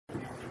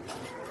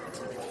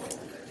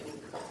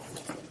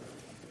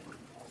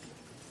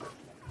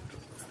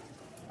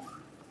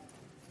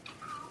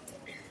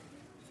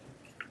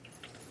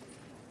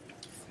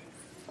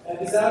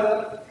Is that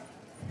what?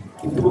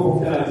 유튜브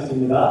공개가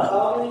있습니다.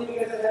 How many of you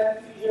guys are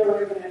happy to hear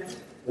right now?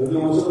 여기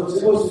오셔서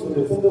즐거우신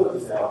분들 손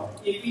들어주세요.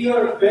 If you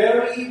are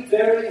very,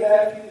 very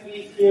happy to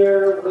be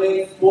here,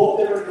 raise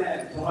both your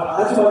hands. 정말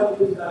아주 많이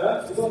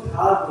기쁘시다면 두 손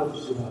다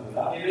들어주시기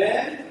바랍니다.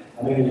 Amen?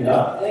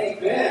 아멘입니다.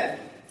 Amen.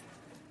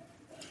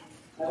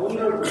 I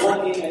wonder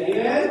one thing,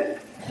 amen?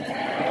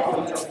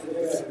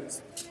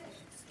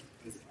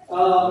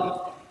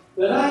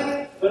 When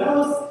I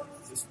was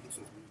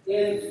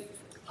in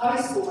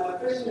high school, my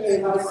freshman year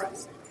in high school,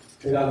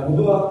 제가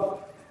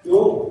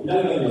고등학교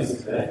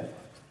 1학년이었을 때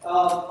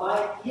my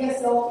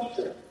ESL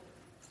teacher,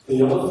 그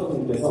영어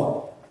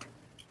선생님께서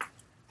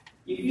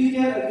if you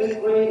get a good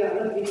grade, I'm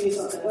going to give you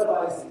some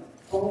advice.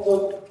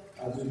 성적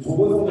아주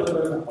좋은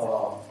성적을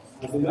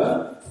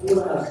받으면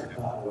선물 하나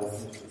줄까라고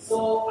말씀하셨어요.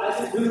 So I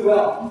did really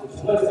well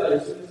정말 제가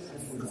열심히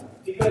했습니다.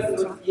 because it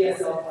was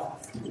ESL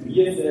class.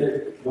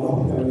 ESL 영어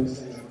공부를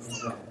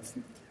시작했는데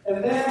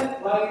And then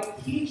my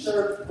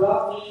teacher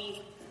brought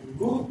me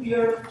root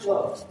beer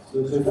float.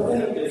 저희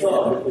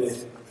선생님께서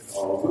이렇게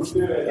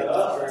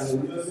물표에다가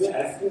음료수에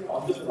아이스크림을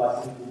얹어서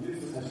마시는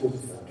음료수를 가지고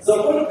오셨어요. So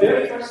for the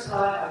very first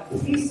time, I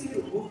tasted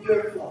the root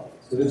beer float.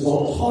 그래서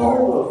저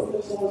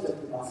처음으로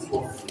소주를 마시고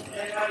왔습니다.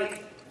 And I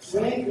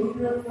drank root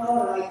beer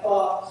float and I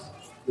thought,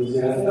 그래서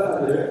제가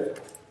생각하기를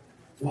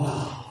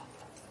와,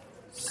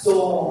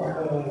 so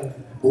good.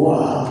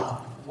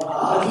 와,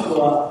 아주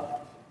좋아.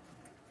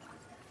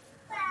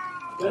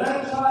 When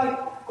I tried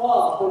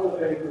pho for the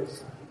very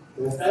first time,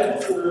 제가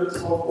쌀국수를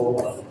처음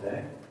먹어봤을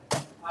때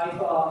I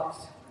thought,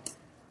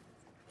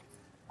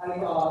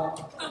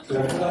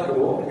 제가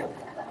생각으로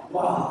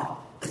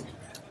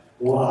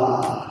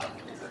와,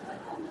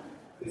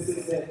 this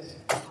is it.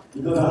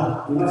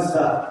 이거다, 이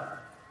맛이다.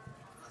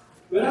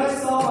 When I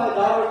saw my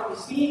daughter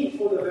Christine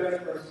for the very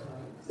first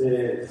time,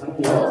 제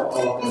장녀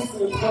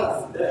크리스틴을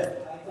태어났을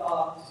때 I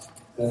thought,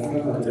 제가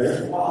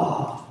생각하기를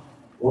와,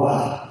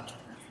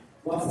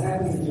 what's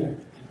happening here?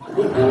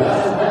 이게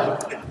뭐야?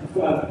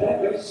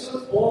 when she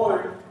was born,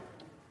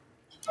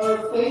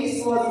 her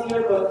face was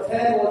here, but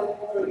head was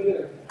over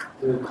here.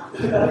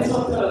 딸이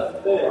처음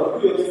태어났을 때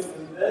얼굴이 여기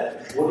있었는데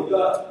머리가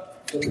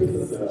옆에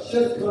있었어요. She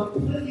was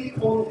completely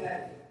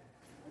cone-headed.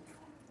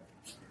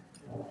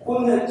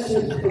 콘에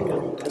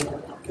치고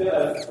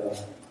태어났어요.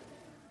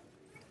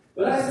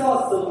 When I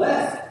saw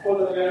Celeste for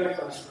the very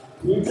first time,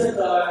 둘째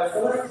딸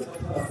셀렉트가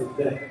태어났을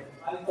때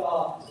I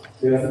thought,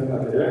 제가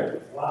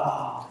생각하기를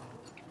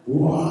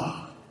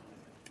우와,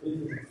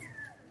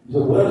 저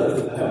뭐라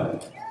그랬을까요?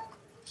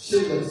 she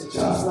looks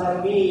just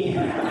like me.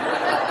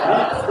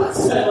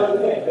 똑같이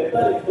닮았는데 내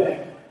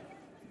딸인데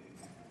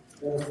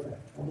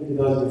함께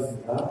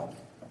기도하시겠습니다.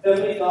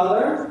 Heavenly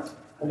Father,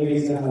 하늘에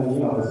계신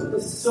하나님 아버지,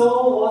 it's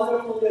so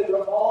wonderful that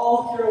we're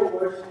all here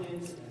worshiping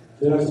today.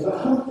 저희가 정말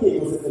함께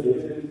이곳에서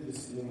예배를 드릴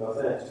수 있는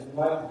것에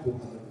정말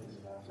기도합니다.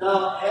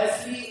 Now,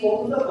 as we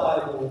open the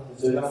Bible,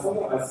 저희가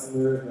성경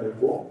말씀을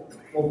열고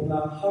open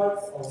our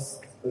hearts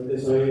also. 그때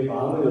저희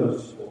마음을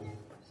열어주시고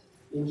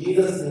In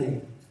Jesus'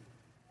 name.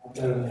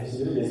 앞다른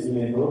계시를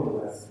예수님의 이름으로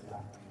고백하겠습니다.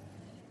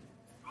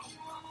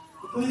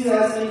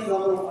 Ecclesiastes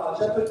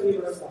chapter 3,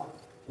 verse 1.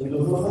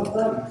 인도서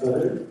 3장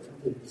 6절을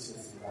함께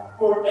읽으시겠습니다.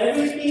 For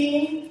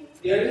everything,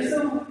 there is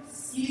a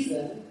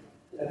season,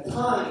 a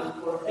time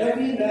for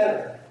every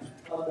matter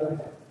of the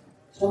earth.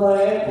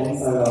 천하의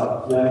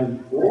범사가 기한이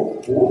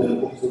있고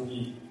모든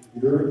목적이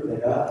이룰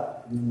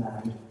때가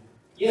있나니.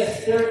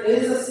 Yes, there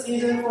is a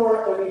season for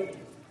everything.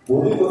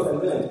 모든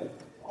것에는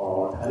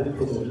다른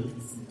계절이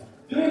있습니다.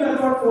 Do you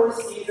remember 4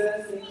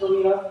 seasons in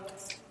Korea?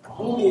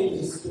 한국에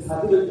계셨을 때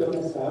 4계절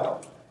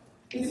기억하실까요?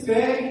 It's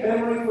very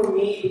memory for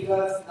me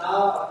because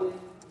now I've been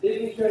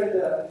living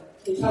here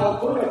in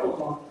California for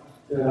long.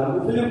 제가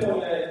남부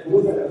필리핀에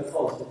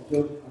보호자로서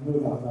기억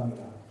감동을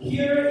감사합니다.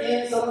 Here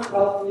in Southern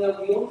California,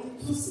 we only have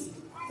 2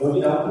 seasons. 여기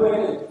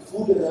남부에는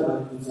 2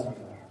 계절만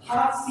존재합니다.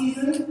 Hot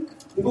season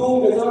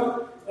뜨거운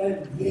계절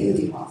and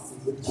really hot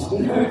season.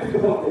 정말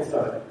뜨거운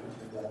계절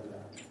존재합니다.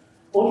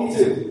 only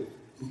 2.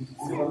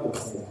 2개밖에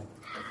없습니다.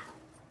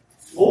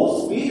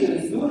 Most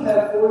regions do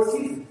have 4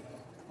 seasons.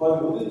 거의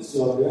모든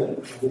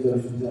지역은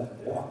계절이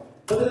존재하는데요.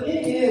 But the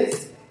thing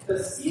is, the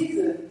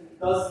season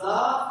does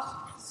not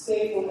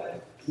stay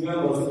forever.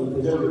 중요한 것은 이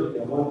계절들이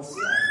영원치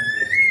않는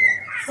것입니다.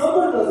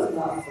 Summer doesn't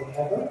last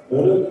forever.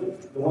 여름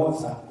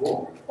영원치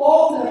않고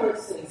Fall never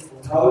stays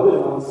forever. 가을도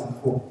영원치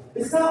않고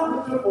It's not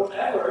winter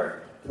forever.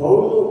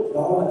 겨울도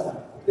영원하지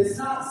않고 It's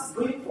not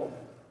spring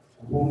forever.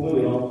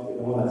 봄도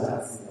영원하지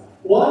않습니다.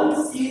 One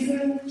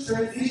season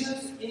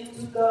transitions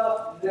into the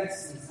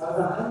next season.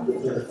 항상 한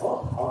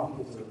계절에서 다음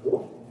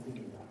계절로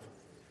옮깁니다.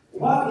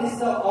 What is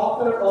the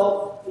author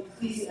of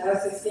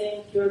Ecclesiastes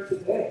saying here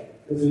today?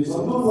 그래서 이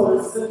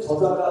전도서를 쓴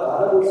저자가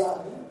말하고자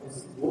하는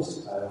것은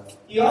무엇일까요?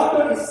 The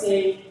author is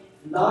saying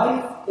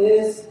life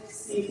is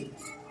season.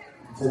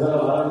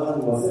 저자가 말하고자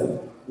하는 것은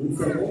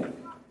인생은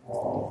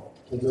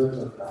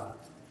계절적이다.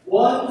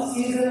 One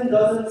season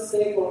doesn't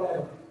stay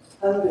forever.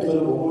 한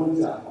계절을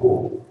머무르지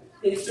않고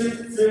It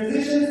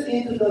transitions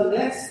into the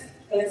next,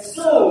 and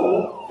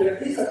so there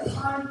is a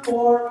time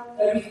for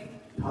everything.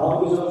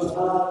 다음 계절로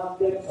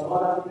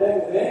전환하기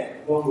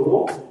때문에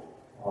그런으로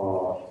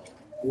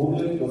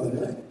모든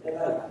것에는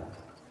때가 있다.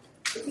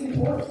 It's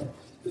important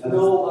to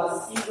know what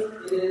season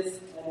it is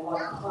and what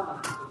time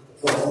it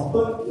is. 그래서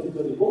어떤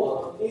계절이고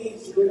어떤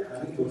때인지를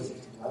아는 것이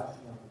정말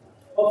중요합니다.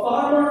 A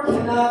farmer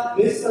cannot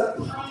miss the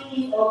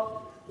timing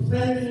of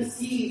planting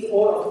seeds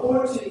or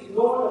afford to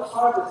ignore the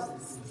harvesting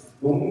season.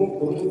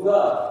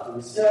 농부가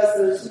그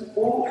씨앗을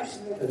심고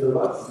심는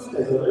계절과 추수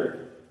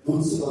계절을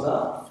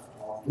놓치거나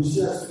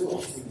무시할 수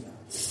없습니다.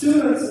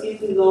 Students need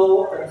to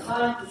know the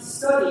time to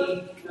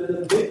study when the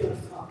winter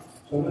comes.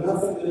 젊은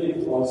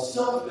학생들이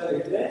시험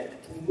기간일 때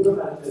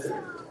공부를 하는 때를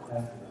알아야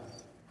합니다.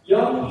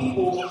 Young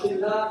people should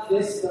not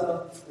miss the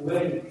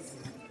wedding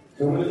season.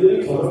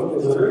 젊은이들이 결혼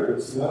계절을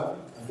놓치면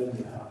안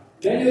됩니다.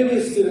 Many of you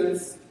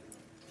students,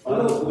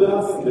 많은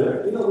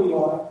고등학생들, you know who you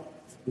are?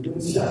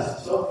 누군지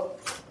아시죠?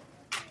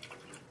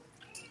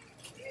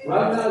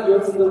 right now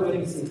you're in the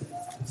wedding season.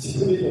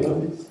 지금이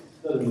결혼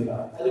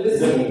시절입니다. Are you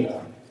listening?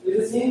 You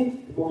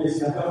listening? 듣고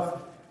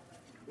계시나요?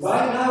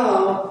 Right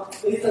now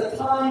is the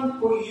time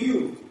for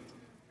you.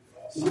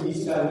 지금 이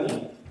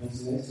시간이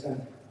당신의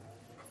시간입니다.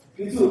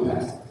 You too,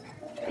 Pastor.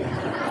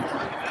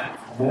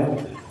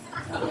 네.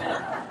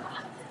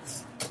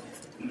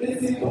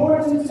 It's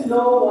important to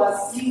know what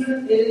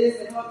season it is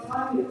and what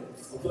time it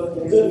is. 어떤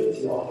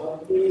계절인지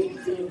어떤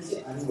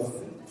때인지 아는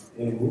것은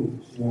매우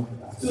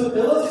중요합니다. To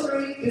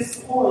illustrate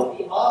this point,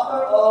 the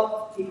author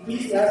of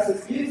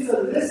Ecclesiastes gives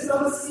a list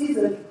of a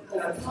season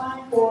and a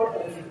time for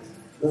everything.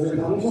 그것을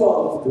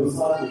강조하고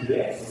묘사하기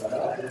위해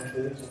제가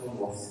이렇게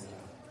적어보았습니다.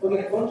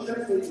 Okay, I won't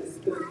translate this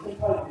because you can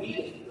probably read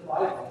it in the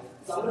Bible.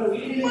 So I'm going to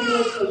read it in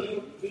English so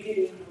you read it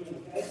in Korean,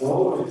 okay?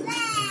 영어로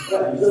읽으시니까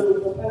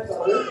 2절부터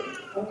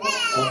 8절을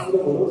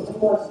한국어로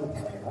참고하시면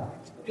됩니다.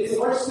 Okay, so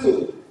verse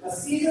 2. A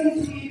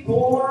season to be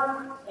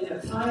born and a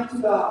time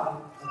to die,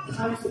 a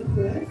time to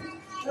plant,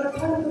 and a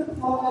time to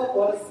pluck up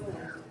what is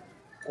planted,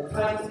 a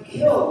time to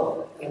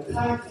kill and a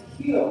time to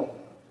heal,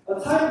 a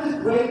time to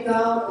break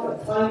down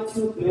and a time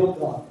to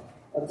build up,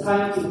 a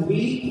time to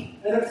weep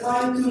and a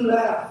time to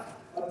laugh,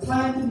 a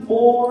time to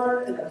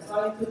mourn and a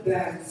time to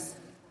dance,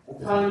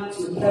 a time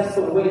to cast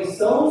away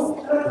stones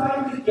and a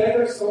time to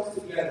gather stones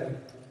together,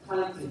 a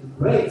time to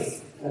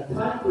embrace and a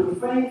time to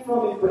refrain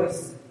from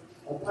embracing,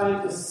 a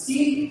time to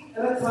seek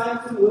and a time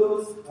to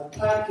lose, a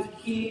time to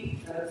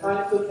keep and a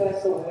time to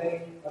cast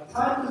away, a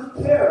time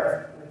to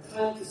tear and a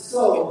time to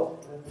sow,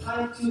 and a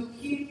time to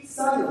keep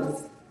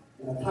silence,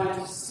 and a time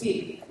to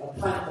speak, a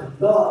time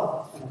to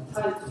love and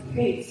a time to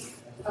hate,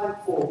 a time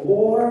for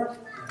war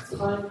and a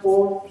time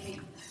for peace.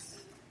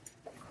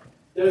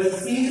 There's a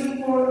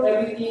season for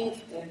everything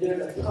and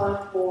there's a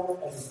time for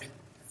everything.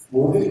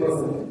 모든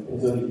것은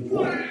계절이 있고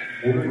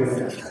모든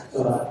것은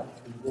적절한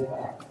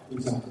때가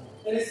있습니다.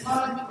 And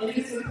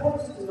it's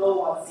important to know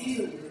what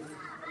season it is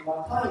and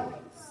what time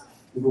it is.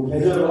 그리고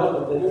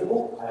계절과 그때를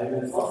꼭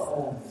알면서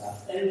살아야 합니다.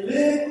 And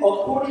live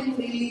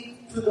accordingly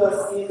to the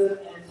season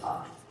and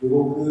time.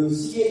 그리고 그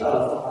시기에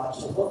따라서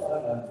맞춰서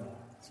살아가야 합니다.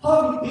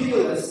 How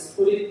ridiculous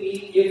would it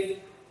be if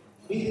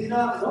we did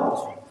not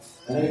know?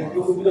 만약에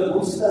그것을 우리가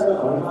놓친다면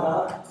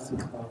얼마나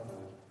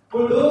안타까울까요?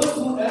 For those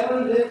who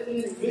ever lived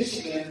in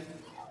Michigan,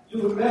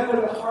 you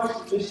remember the harsh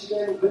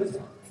Michigan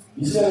winter.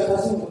 미시간에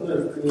사신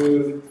분들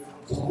그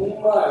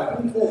정말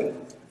힘든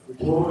그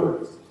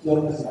겨울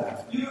기억하시나요?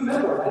 You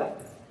remember, right?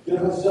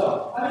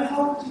 기억하시죠? I mean,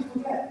 how could you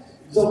forget?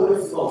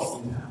 잊어버릴 수가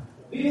없습니다.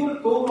 We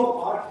would go to a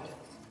market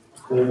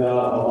저희가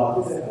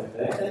마켓에 갈 때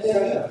and 시간이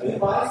then 날 you 때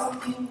buy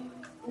something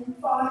in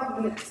 5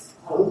 minutes.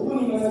 한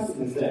 5분이면 할 수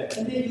있는데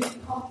And then you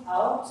come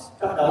out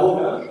딱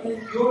나오면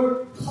and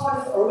your car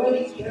is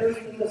already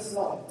buried in the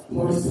snow.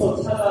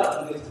 벌써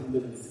차가 눈에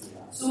잠겨져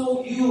있습니다.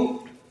 So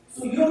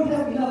you don't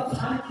have enough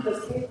time to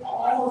just take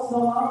all the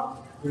snow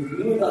out.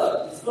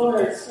 우리가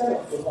수정할 시간이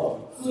없어서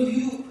So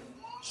you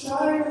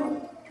try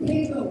to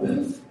take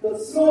the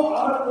snow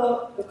out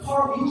of the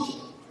car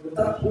windshield.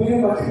 딱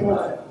보이는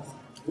만큼만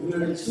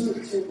눈을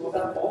치우고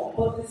닦고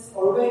But it's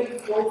already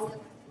frozen.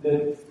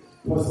 근데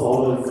벌써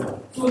얼어있어.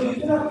 So you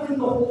cannot clean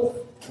the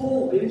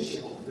whole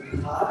windshield.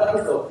 다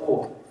닦을 수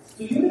없고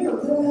So you need a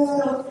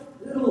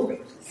little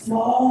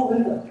small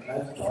window.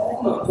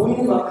 조금만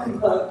보이는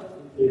만큼만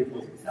이렇게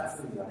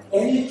닦습니다.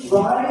 And you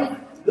drive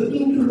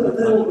looking through the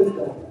little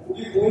window.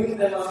 거기 보이는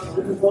데만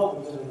보면서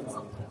운전을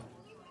합니다.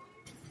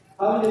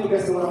 How many of you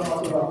guys know what I'm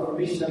talking about? The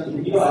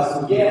Michigan 이거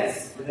아시죠?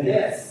 Yes.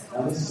 Yes.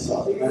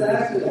 아시죠?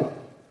 Exactly.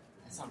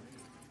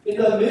 In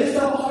the midst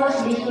of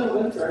harsh Michigan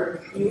winter,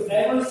 you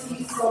ever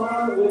see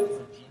someone with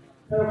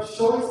a pair of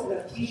shorts and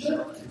a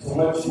t-shirt?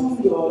 정말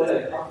추운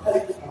겨울에 반팔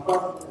입고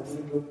반바지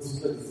입는 거 보신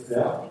적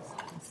있으세요?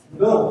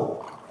 No.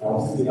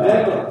 없습니다.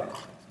 Never.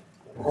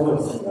 거의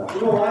없습니다. You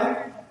know why?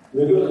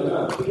 왜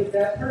그러냐면 Because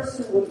that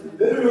person would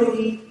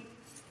literally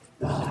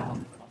die.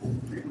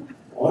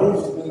 얼음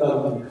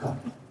죽는다고 하니까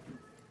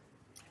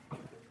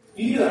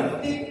You need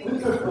a thick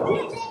winter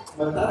coat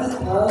정말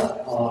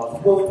따뜻한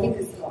두꺼운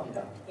팬티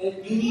필요합니다. and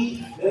you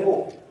need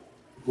내복.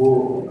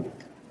 뭐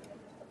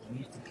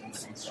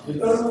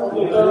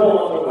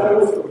일단은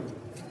알고 있습니다.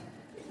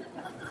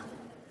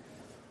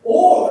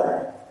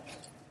 Or,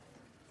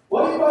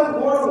 what if I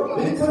wore a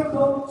winter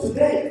coat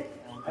today?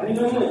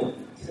 아니면은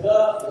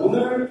제가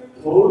오늘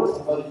겨울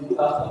잠바를 입고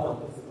나타나면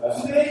어땠을까요?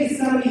 Today is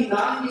going to be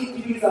 90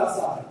 degrees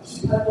outside.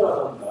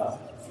 98도라고 합니다.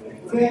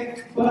 Okay?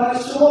 But I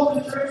show up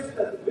to church with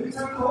a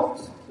winter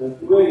coat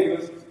교회에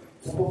이거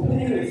전부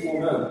패딩을 입고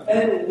오면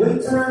and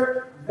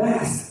winter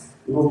mask.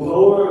 그리고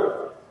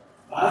겨울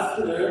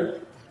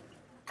마스크를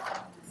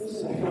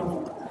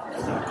쓰시네요.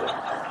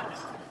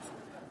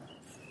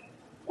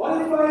 What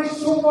if I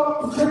show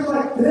up to church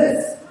like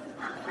this?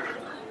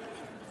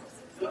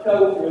 이렇게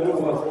하고 교회를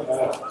보면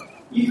어떨까요?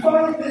 If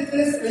I did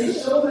this and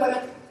show up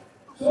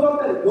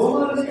that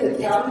normally the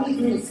academy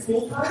during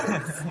school time,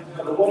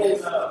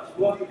 로버니에서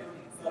중학교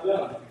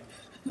가면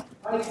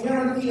I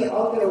guarantee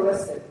I'll get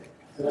arrested.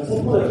 제가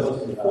체포를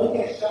들었습니다. Or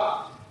get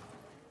shot.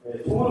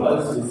 네, 총을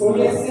맞을 수 Or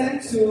get 있습니다.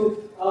 sent to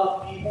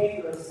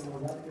behaviors or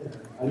whatever.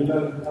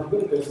 아니면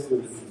감금될 수도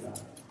있습니다.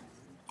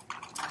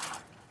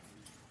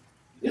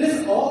 It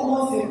is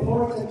almost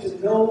important to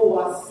know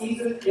what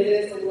season it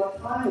is and what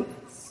time it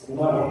is.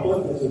 정말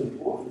어떤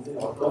계절이고 이제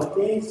어떤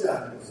게임을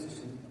하는 것이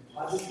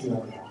아주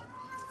중요합니다.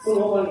 So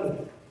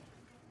nobody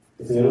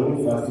그래서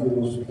여러분이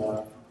말씀드리고 싶다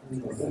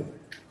하는 것은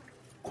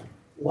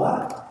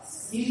what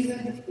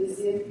season is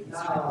it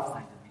now?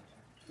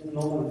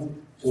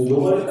 저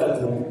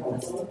요말까지는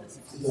어떤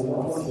시즌에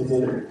어떤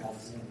계절을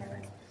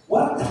가지는가요?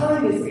 What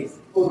time is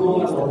it?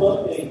 그동안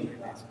어떤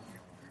때입니까?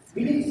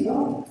 We need to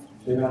know.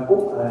 저희가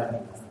꼭 알아야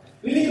합니다.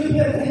 We need to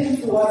pay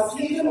attention to what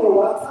season or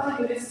what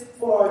time it is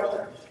for our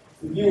church.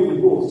 그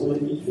이유이고 저희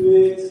이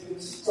교회의 지금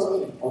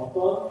시점이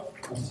어떤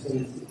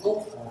시점인지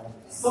꼭 알아야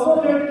합니다. Some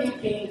of you are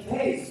thinking,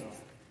 hey,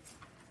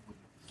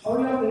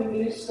 hurry up and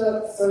finish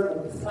the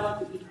sermon. It's time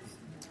to eat.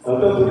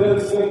 어떤 분들은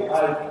지금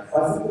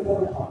말씀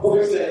끝나고 밥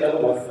먹을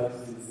시간이라고 말씀할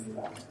수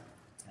있습니다.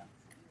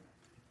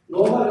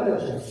 Nobody in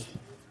the church.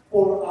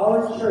 For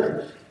our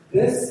church,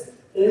 this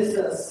is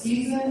the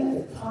season and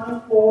the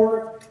time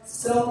for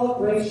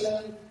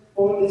celebration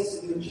for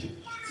this new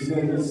church.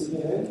 지금 이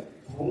시기에는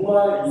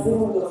정말 이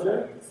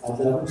세운전을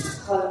맞이하고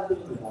축하하는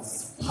때입니다.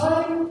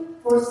 Time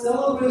for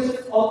celebration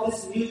of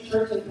this new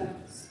church and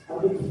campus.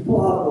 함께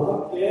기뻐하고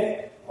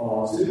함께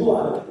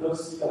즐거워하는 그런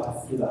시기가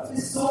맞습니다.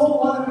 It's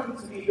so wonderful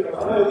to be here.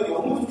 정말 여기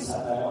너무 좋지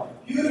않나요?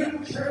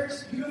 Beautiful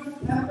church, beautiful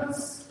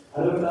campus.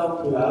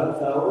 아름다운 그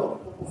아름다운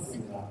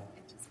캠퍼스입니다.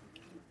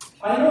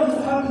 I know it's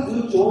hard to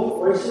do joint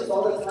worship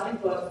all the time,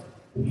 but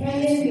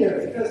hang in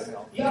there because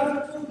the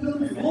other two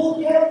buildings will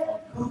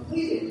get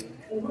completed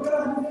and we're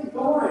going to move it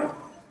going.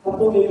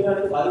 합동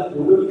예배할 때 많은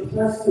노력이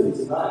필요할 수도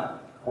있지만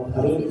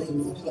다른 그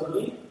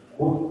성전이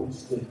곧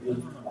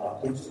건축됩니다.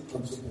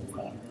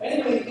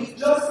 Anyway, we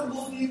just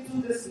moved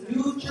into this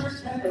new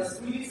church campus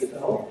 3 weeks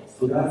ago.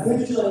 제가 한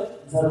 3주 전에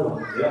이사를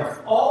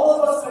왔는데요. All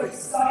of us are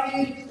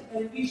excited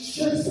and we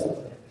should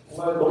celebrate.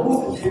 정말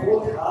너무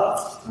기쁘고 다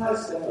축하할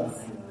시간이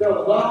왔습니다. There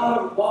are a lot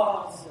of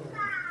wows here.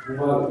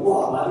 정말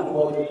우와 많은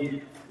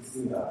것들이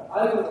있습니다.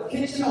 I go to the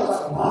kitchen, I was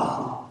like,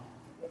 wow.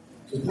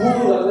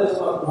 부엌을 갔는데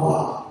정말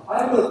와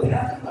I go to the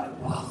bathroom, like,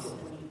 wow.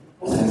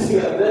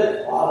 화장실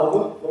갔는데 와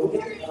너무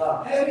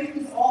깨끗하다.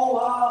 Everything's all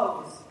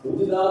wows.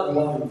 모두 다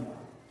우아합니다.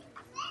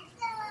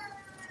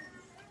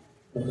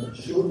 But the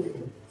truth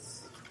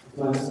is,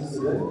 그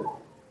말씀은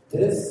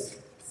This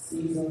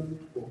season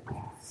will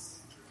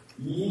pass.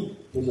 이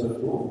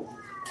계절도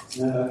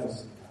지나갈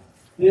것입니다.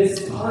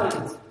 This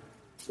time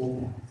will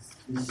pass.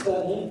 이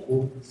시간이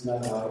곧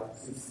지나갈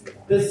수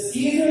있습니다. The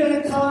season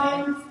and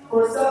time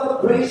for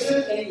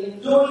celebration and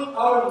enjoying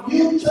our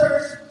new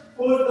church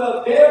for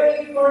the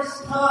very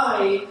first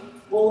time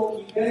will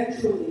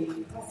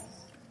eventually pass.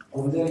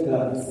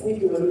 언젠가 이 새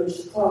교회를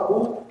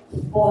축하하고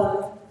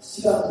기뻐하는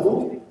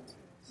시간도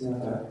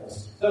지나갈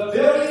것입니다. The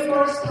very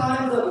first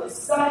times of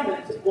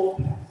excitement will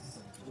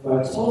pass.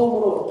 정말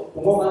처음으로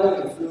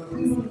경험하는 그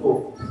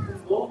흥분도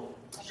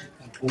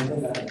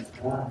언젠가는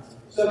지나갈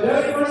The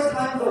very first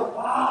times of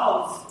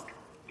wows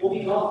will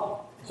be gone.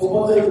 첫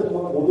번째로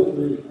경험한 모든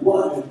그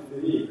우아한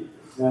일들이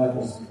지나갈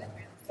것입니다.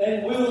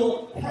 And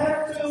we'll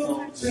have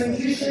to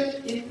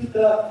transition into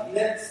the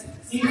next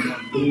season.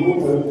 그리고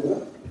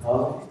결국은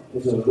다음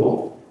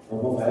계절로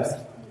넘어가야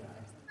합니다.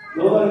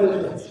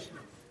 Nobody knows.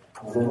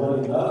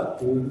 로마니가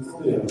그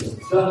소리예요.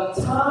 The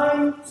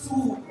time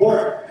to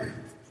work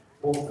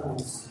will come.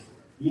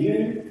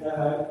 일을 해야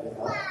할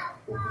때가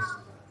올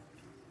것입니다.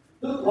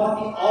 Look what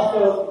the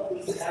author of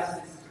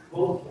Ecclesiastes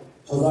wrote here.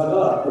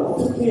 저자가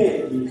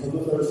어떻게 이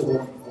전도서를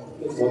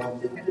어떻게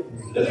적었는지 함께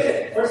보세요. Look at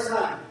it, verse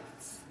 9.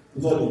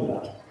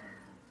 9절입니다.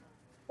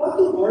 What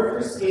do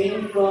workers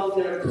gain from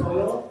their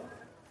toil?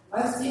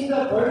 I've seen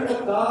the burden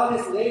of God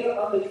is laid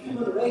on the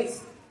human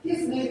race. He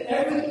has made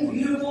everything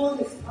beautiful in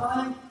His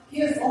time. He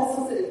has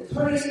also set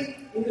eternity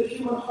in the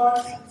human heart.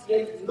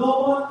 Yet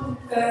no one can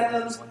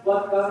fathom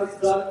what God has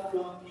done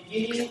from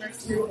beginning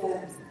to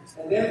end.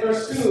 And then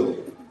verse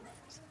 2.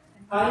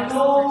 I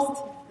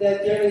know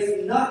that there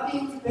is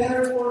nothing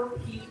better for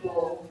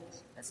people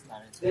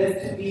than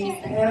to be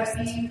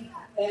happy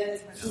and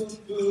to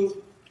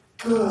do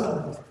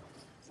good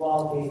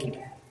while they live.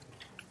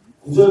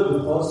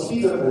 9절부터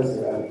 12절까지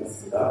제가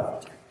읽겠습니다.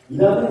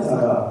 일하는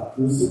자가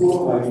그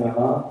수고로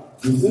말미암아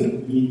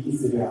무슨 이익이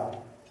있으랴.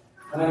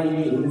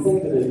 하나님이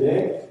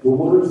인생들에게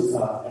노고를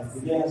주사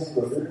애쓰게 하신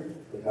것을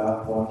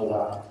내가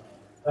보았노라.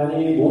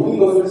 하나님이 모든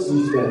것을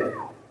지으시되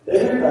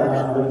때를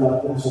따라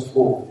아름답게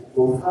하셨고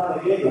또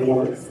사람에게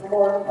영원을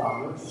사모하는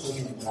마음을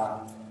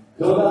주셨느니라.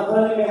 그러나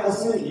하나님의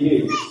하시는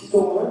일이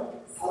시종을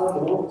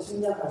사람으로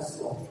침략할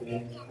수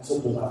없게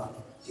하셨도다.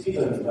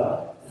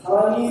 12절입니다.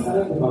 사람이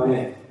사는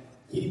동안에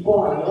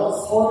기뻐하며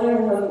선을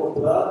행하는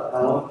것보다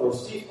나은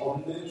것이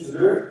없는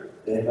줄을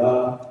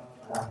내가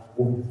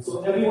알았고.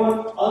 So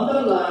everyone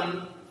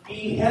underline,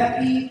 be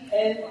happy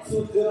and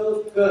to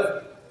do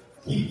good.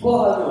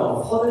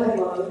 기뻐하며 선을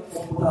행하는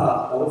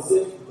것보다 라고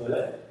쓰인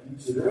구절에 이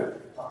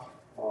줄을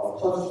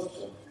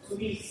쳐주십시오. To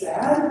be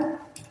sad?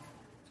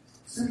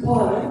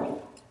 슬퍼하는?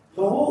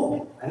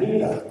 No.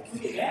 아닙니다. To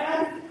be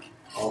mad?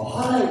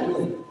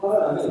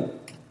 화가 나는?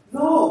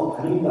 No.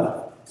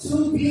 아닙니다.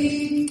 To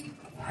be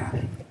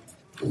happy.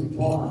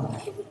 기뻐하는.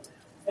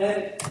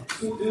 And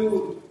to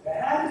do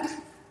bad?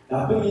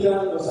 나쁜 일을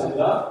하는 것이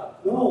아니라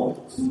No.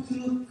 To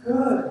do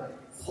good.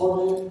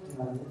 선을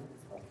행하는 것.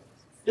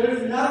 There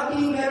is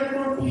nothing better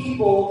for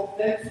people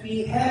than to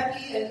be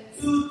happy and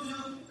to do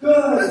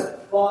good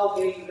while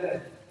they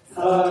live.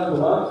 살아가는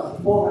동안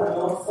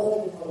기뻐하며 선을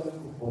행하는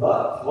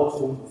것보다 더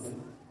좋은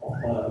것은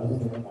없다라는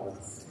생각을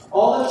받았습니다.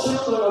 All the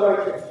children of our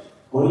church,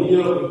 어린이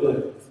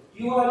여러분들,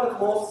 you are the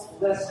most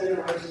blessed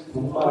generation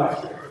of our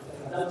church.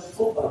 가장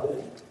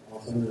축복받은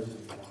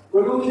선물입니다.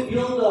 We're going to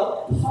build a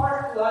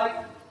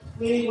park-like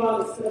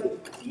playground. It's going to be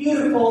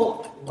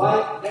beautiful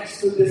right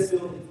next to this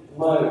building.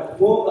 정말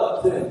공원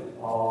같은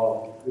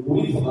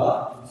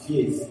놀이터가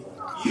뒤에 있을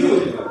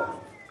거예요.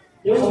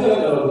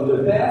 청년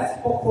여러분들,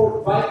 basketball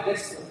court right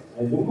next to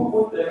it. 농구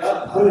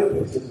골대가 바로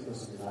옆에 있을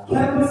것입니다.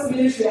 Campus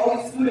ministry, all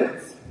these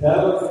students.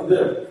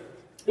 대학원생들,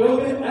 There will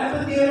be an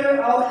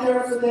amphitheater out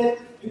there so that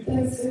you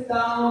can sit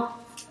down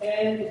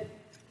and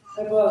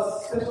have a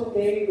special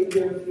day with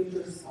your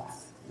future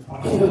spouse.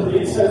 밖에서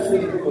데이트할 수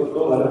있는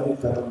것도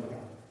마련되어 합니다.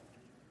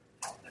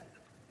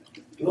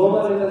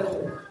 로마리나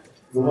church.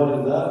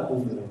 로마린다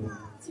공유는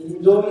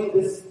Enjoy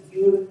this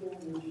beautiful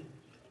music.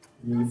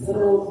 이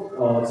새로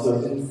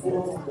지어진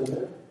새로운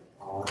성전을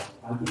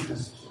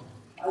만끽하십시오.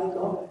 I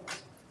love it.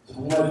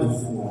 정말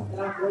좋습니다.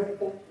 And I'm very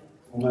thankful.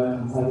 정말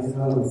감사하게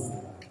생각하고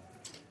있습니다.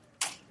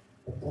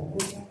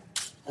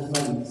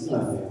 하지만 잊지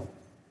마세요.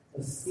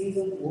 The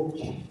season will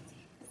change.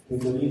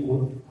 계절이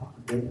곧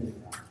바뀌게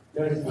됩니다.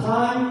 There is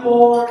time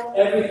for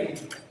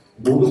everything.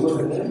 모든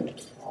것에는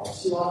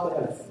시와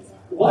때가 있습니다.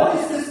 What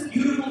is this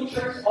beautiful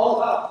church all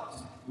about?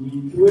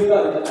 이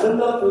교회가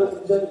아름다운 교회가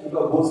존재하는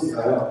이유가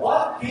무엇일까요?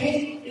 What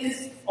gain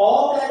is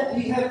all that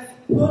we have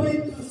put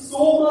into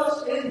so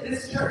much in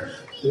this church?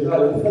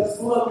 제가 여기까지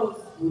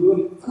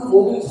쏟아부은 그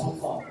모든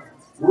정성,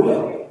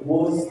 노력,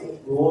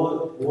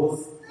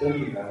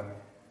 무엇인가요?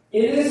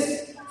 It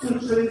is to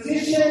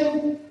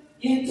transition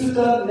into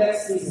the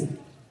next season.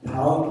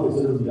 다음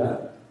계절을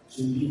위한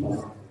준비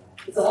과정입니다.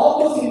 It's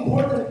almost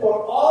important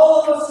for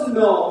all of us to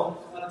know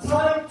a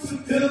time to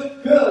do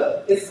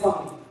good is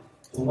coming.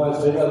 정말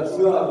저희가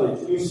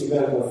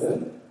중요시해야 할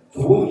것은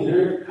좋은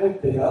일을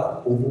할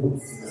때가 오고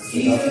있습니다.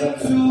 Season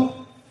to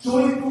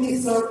joyfully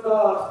serve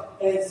God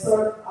and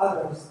serve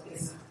others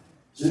is coming.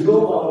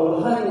 즐거운 마음으로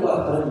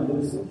하나님과 다른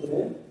이들을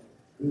섬기는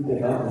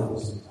그때가 올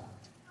것입니다.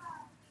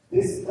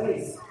 This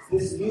place,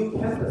 this new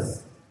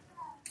campus,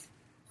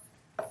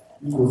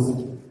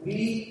 이곳은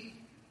we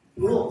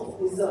built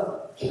is a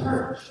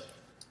church,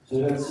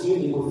 저희가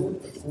지은 이곳은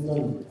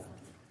성전입니다.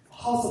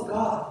 house of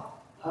God,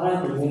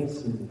 하나님의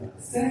집입니다.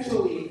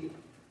 essentially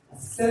a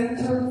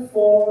center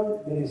for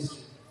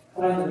ministry.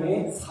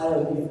 하나님의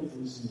사역의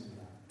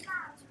중심입니다.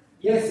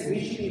 Yes, we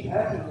should be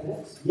happy in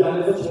it, 이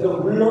안에서 저희가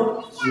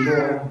물론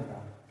즐거워야 합니다.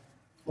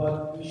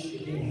 but we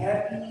should be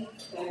happy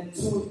and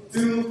to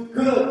do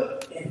good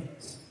in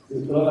it.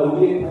 그러나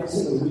우리의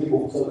관심, 우리의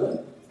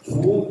목적은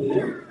좋은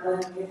일을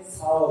하나님의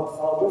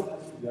사업을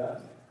하기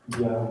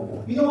위함입니다.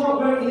 You know what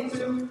we're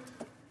into?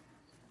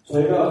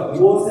 저희가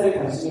무엇에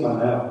관심이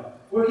많아요?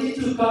 We're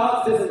into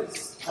God's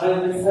business.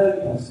 하나님의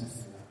사역에 관심이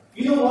있습니다.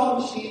 You know what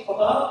we should be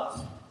about?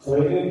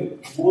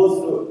 저희는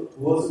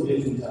무엇을 위해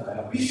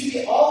존재하나요? We should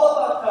be all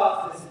about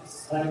God's business.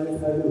 하나님의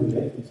사역을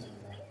위해 존재합니다.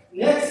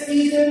 Next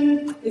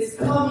season is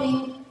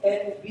coming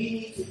and we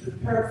need to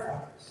prepare for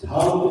it.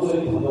 다음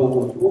계절이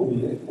다가오고 있고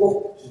우리는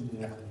꼭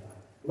준비해야 합니다.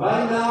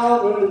 Right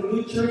now, we're in the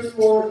new church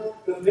for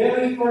the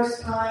very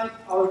first time.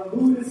 Our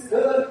mood is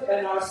good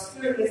and our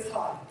spirit is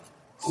high.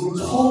 지금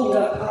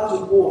처음이라 다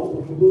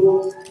좋고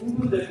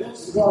흥분되고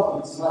즐거워하고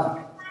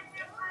있지만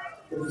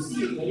But you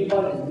see,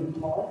 anybody in new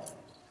car,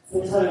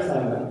 새 차를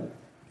사면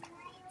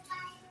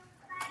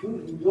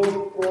you enjoy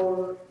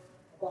for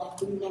about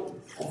 3 months.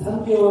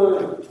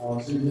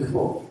 3개월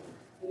즐기고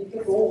And it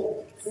gets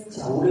old. 새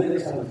차, 오래된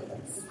차를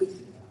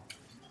익숙해집니다.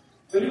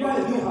 When you buy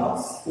a new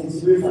house, 새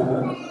집을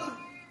사면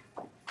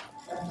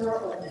after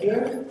a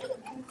year,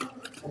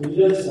 한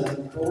 1년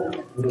지나면 또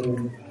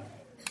오래됩니다.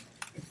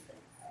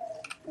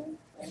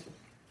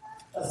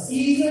 A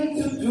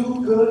season to do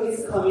good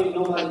is coming,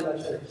 no matter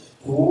the church.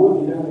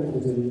 좋은 일을 하는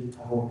계절이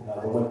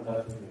다가옵니다. 로마니아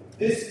같은 경우.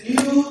 This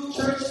new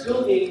church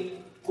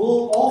building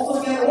will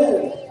also get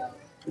old.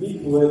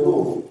 이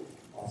교회도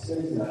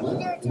시간이 지나면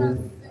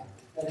오래됩니다.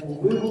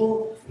 And we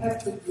will have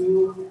to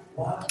do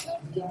what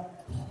we are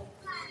called.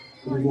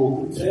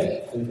 그리고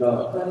그때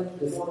저희가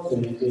하나님께서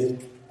저희에게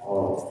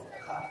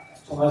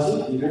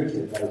정하신 일을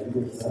저희가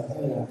이루고자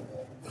해야 합니다.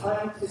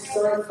 Time to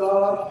serve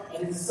God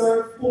and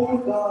serve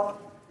for God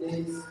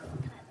is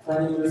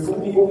하나님을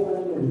섬기고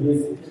하나님을 위해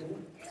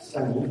섬기는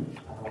시간이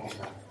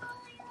다가옵니다.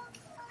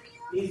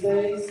 these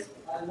days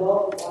I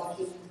love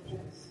watching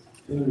tennis.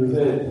 저는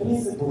요새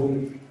테니스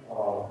보는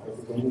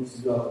것을 너무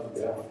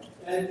즐겨하는데요.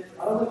 And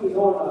I don't know if you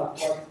know or not,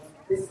 but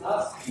this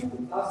last two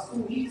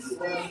weeks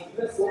was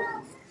US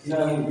Open.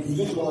 지난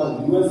 2주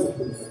동안 US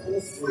오픈에서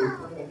테니스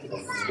토너먼트가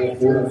있었는데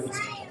대회가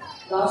있었습니다.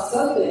 Last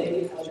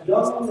Sunday, a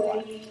young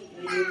lady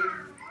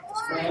named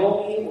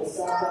Naomi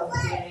Osaka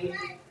played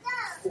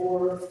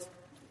for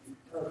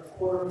her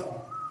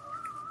quarterfinal.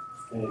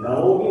 네,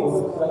 나오미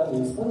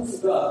오사카라는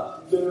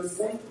선수가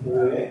결승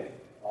대회에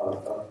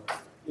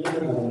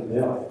게임을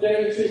하는데요.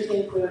 Very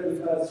interesting player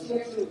because she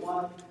actually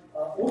won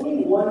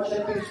only one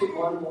championship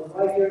one was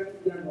right here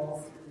in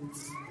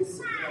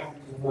this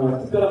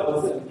정말 특별한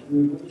것은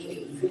그분이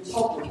이제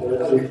처음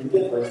대회를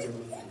 2대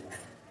발전했습니다.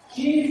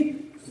 She's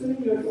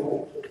 20 years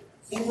old,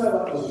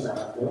 20살밖에 되지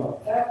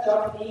않았고요. half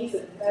Japanese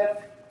and half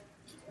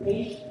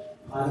Asian.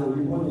 반은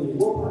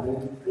일본인이고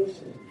반은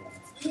크리스천입니다.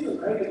 She's a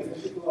very good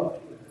she grew up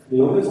here.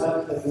 여기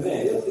잘했기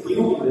때문에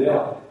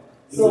미국인데요.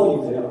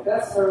 So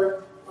that's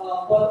her.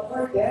 But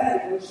her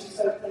dad, when she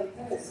started playing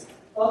tennis,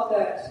 thought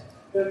that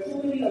there are too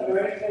many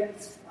American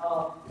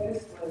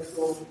tennis players,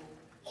 so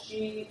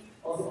she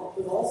was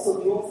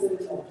also dual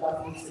citizen of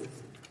Japanese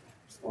citizen.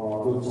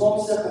 처음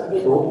시작할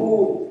때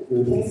너무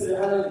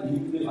테니스를 하는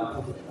미국인들이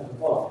많다고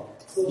생각하셔서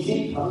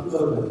이게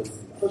다국적으로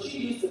되었습니다. So she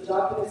used the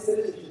Japanese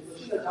citizenship, so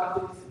she's a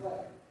Japanese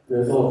player.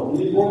 그래서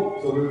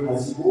일본적을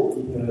가지고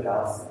이 대회에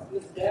나왔어요.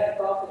 His dad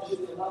thought that she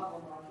was a lot more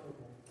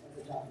marketable as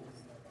a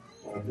Japanese player.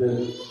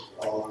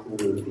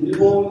 그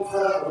일본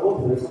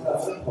사람으로 대회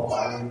참가를 더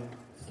많은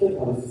스케일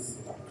받을 수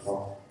있을 것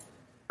같아서.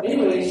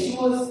 Anyway, she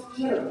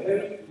had a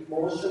very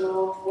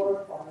emotional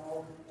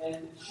quarterfinal, and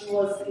she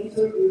was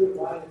interviewed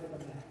right after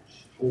the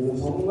match. 그래서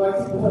정말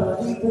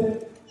특별한 힘든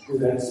그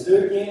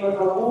매치를 게임을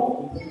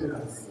하고 인터뷰를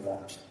가졌습니다.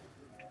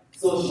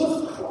 So she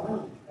was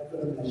crying after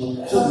the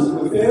match. She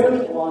was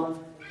very one.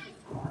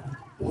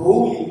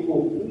 겨우 이기고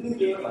힘든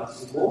게임을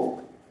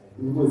마치고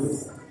울고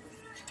있었어요.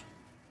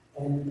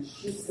 And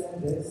she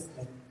said this,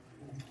 and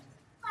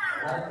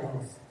I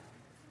was.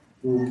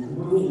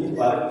 그분이 이렇게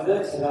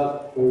말했는데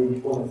제가 거의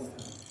울 뻔했어요.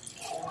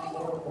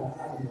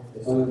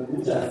 저는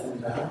울지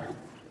않습니다.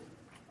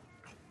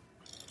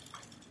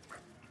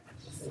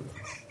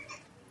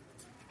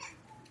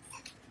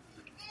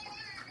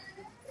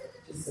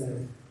 She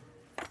said,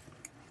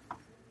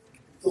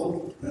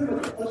 so pretty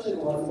much the question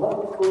was, what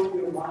was going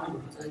through your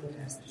mind during the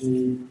match?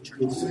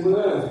 이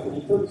질문은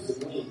인터뷰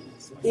질문이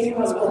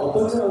게임하면서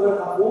어떤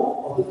생각을 하고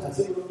어떤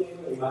가치로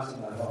게임을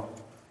임하시나요?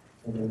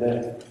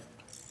 했는데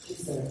She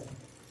said,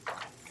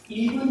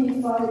 even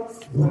if I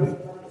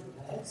break my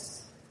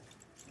legs,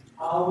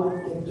 I will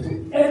get to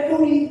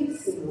every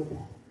single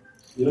one.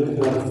 이렇게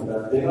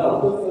들어갔습니다. 내가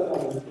어떤 생각을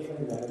하면서 게임을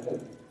했냐면은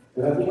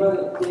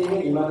내가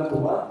게임에 임하는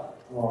동안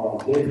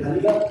내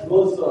다리가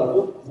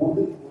부러지더라도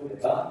모든 부분에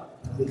다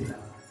되리라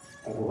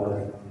라고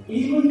말합니다.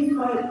 Even if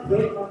I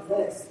break my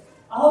legs,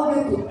 I'll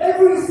get to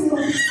every single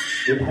one.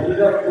 내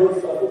다리가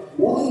부러지더라도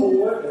모든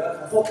몸을 내가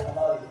가서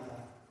받아야겠다.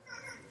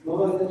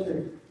 Nobody can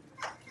trick.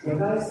 When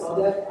I saw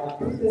that, I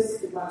put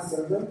this in my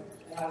sermon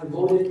and I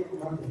wrote it on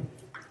Monday.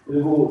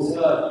 그리고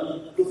제가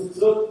이것을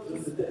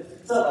들었을 때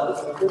진짜 나도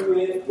제가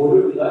설교에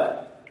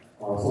월요일날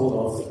적어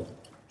넣었어요.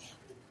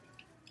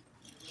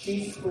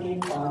 She's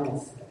playing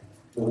finals.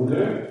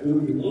 오늘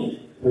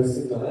그분이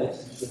결승전에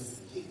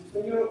진출했습니다. She's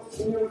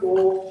 10 years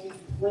old. She's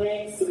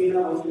playing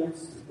Serena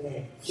Williams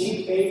today.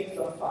 She made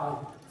the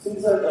final.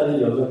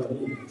 20살짜리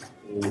여자분이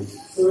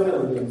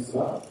소연아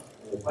윌리엄스가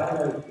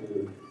파이널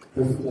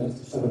결승전에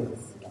진출하게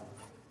됐습니다.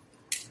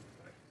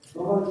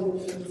 Nobody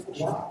can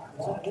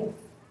trick.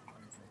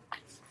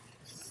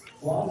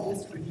 Why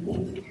is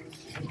reading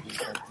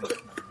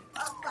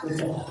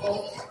with a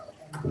heart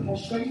and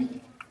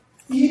passion,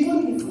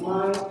 even if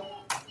my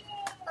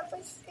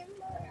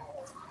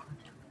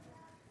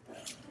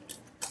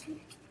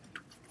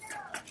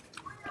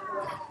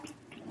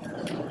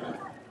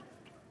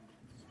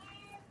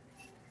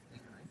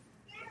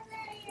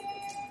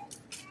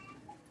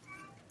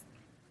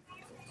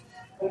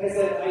like I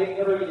said, I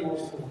never get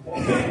emotional.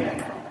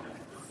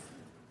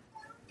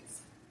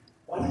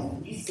 What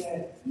if we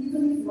said,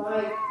 even if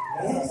my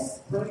legs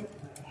break,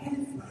 my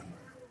hands break,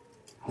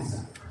 I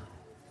serve.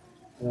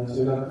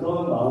 제가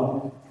그런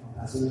마음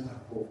다짐을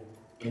갖고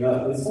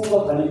내가 내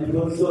손과 발이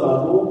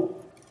부러지더라도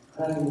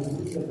하나님을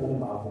섬기겠다는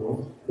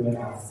마음으로 교회에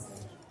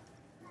나왔습니다.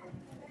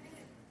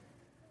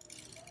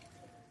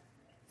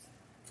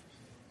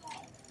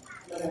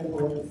 Let me go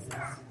with this.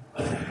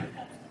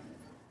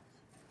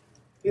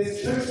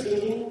 This church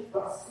meeting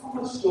brought so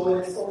much joy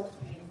and so much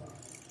pain.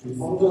 이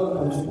성전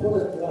건축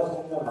프로젝트가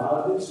정말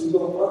많은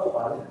즐거움과 또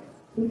많은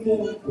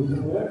힘든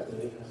고통을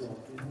저희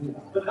가져왔긴 합니다.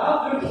 But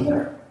now we're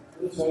here.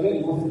 그래서 저희는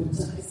이곳에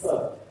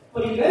도착했어요.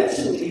 But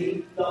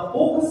eventually, the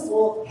focus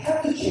will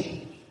have to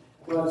change.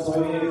 그러나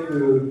저희의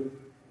그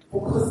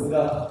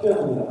포커스가 바뀌어야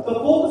합니다. The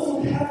focus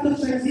will have to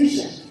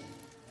transition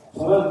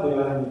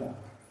전환되어야 합니다.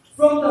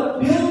 from the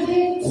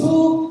building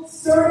to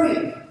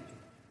serving.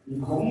 이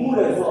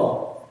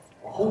건물에서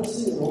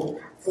헌신으로,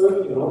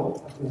 설빙으로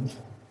바뀝니다.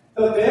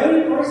 The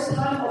very first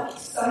time of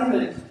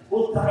excitement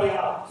will die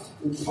out.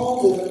 그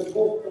처음 되는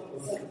꽃던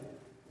것은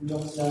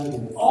불정신하게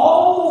됩니다.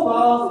 All the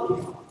vows will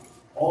be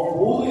gone.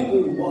 모든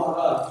그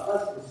우화가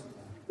사라질 것입니다.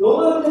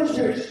 Roma the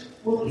church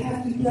will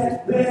have to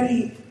get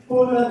ready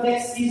for the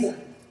next season.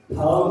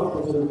 다음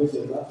계절을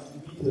저희가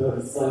준비되어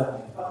있어야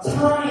합니다. A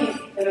time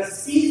and a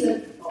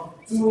season of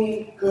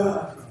doing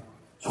good.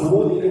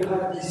 좋은 일을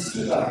할 이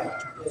시기가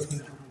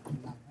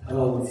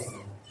다가오고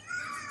있습니다.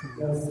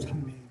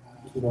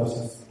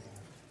 기도하셨습니다.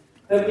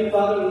 Heavenly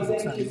Father, we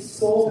thank you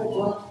so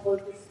much for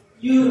this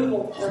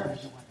beautiful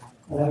church.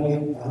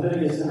 하나님,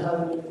 하늘에 계신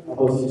하나님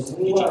아버지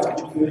정말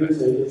이 교회를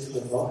저희에게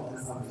주셔서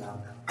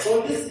감사합니다.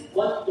 For this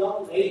one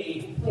young lady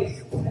who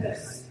plays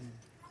tennis,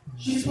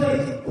 she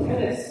plays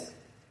tennis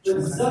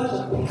with such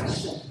a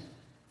passion.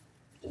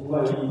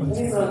 정말 이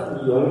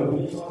테니스라는 이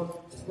여인분이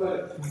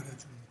정말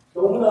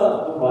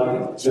너무나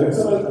많은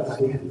열정을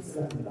가지고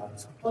테니스를 합니다.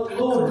 But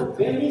Lord,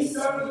 when we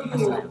serve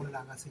you,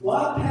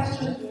 what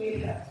passion do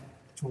we have?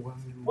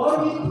 What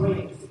are we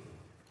praying?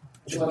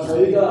 하지만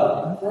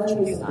저희가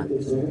하나님의 있을 때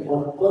저희는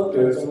어떤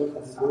열정을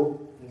가지고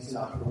당신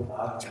앞으로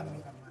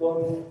나아갑니다.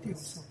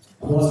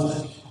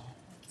 도와주십시오.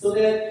 So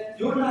that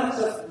you're not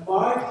just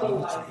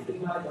marginalized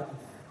in my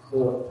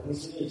life.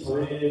 당신이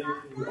저희의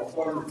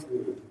어떤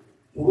그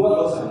조그만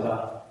것이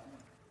아니라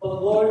But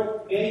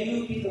Lord, may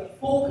you be the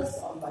focus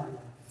of my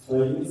life.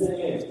 저희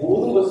인생의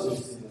모든 것이 될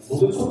수 있는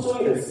모든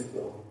초점이 될 수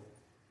있도록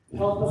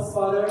Help us,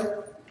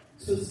 Father,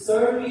 to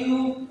serve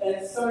you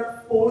and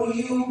serve for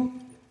you,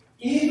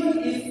 even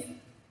if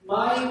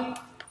my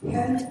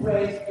hand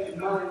breaks and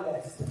my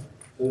legs.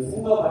 저희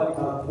손과 발이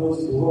다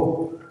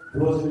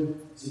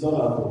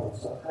부러지더라도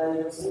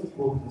하나님을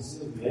섬기고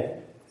당신을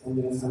위해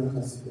섬기는 삶을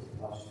살 수 있도록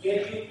도와주십시오.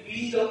 May you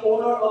be the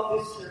owner of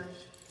this church.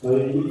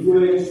 저희 이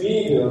교회의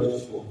주인이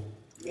되어주시고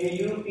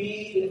May you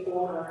be the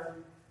owner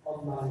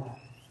of my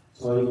life.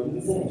 저희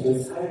인생, 저희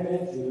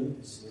삶의 주인이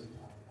되시길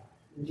바랍니다.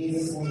 In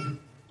Jesus' name.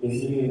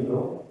 예수님의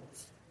이름으로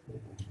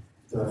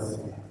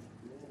기도하겠습니다.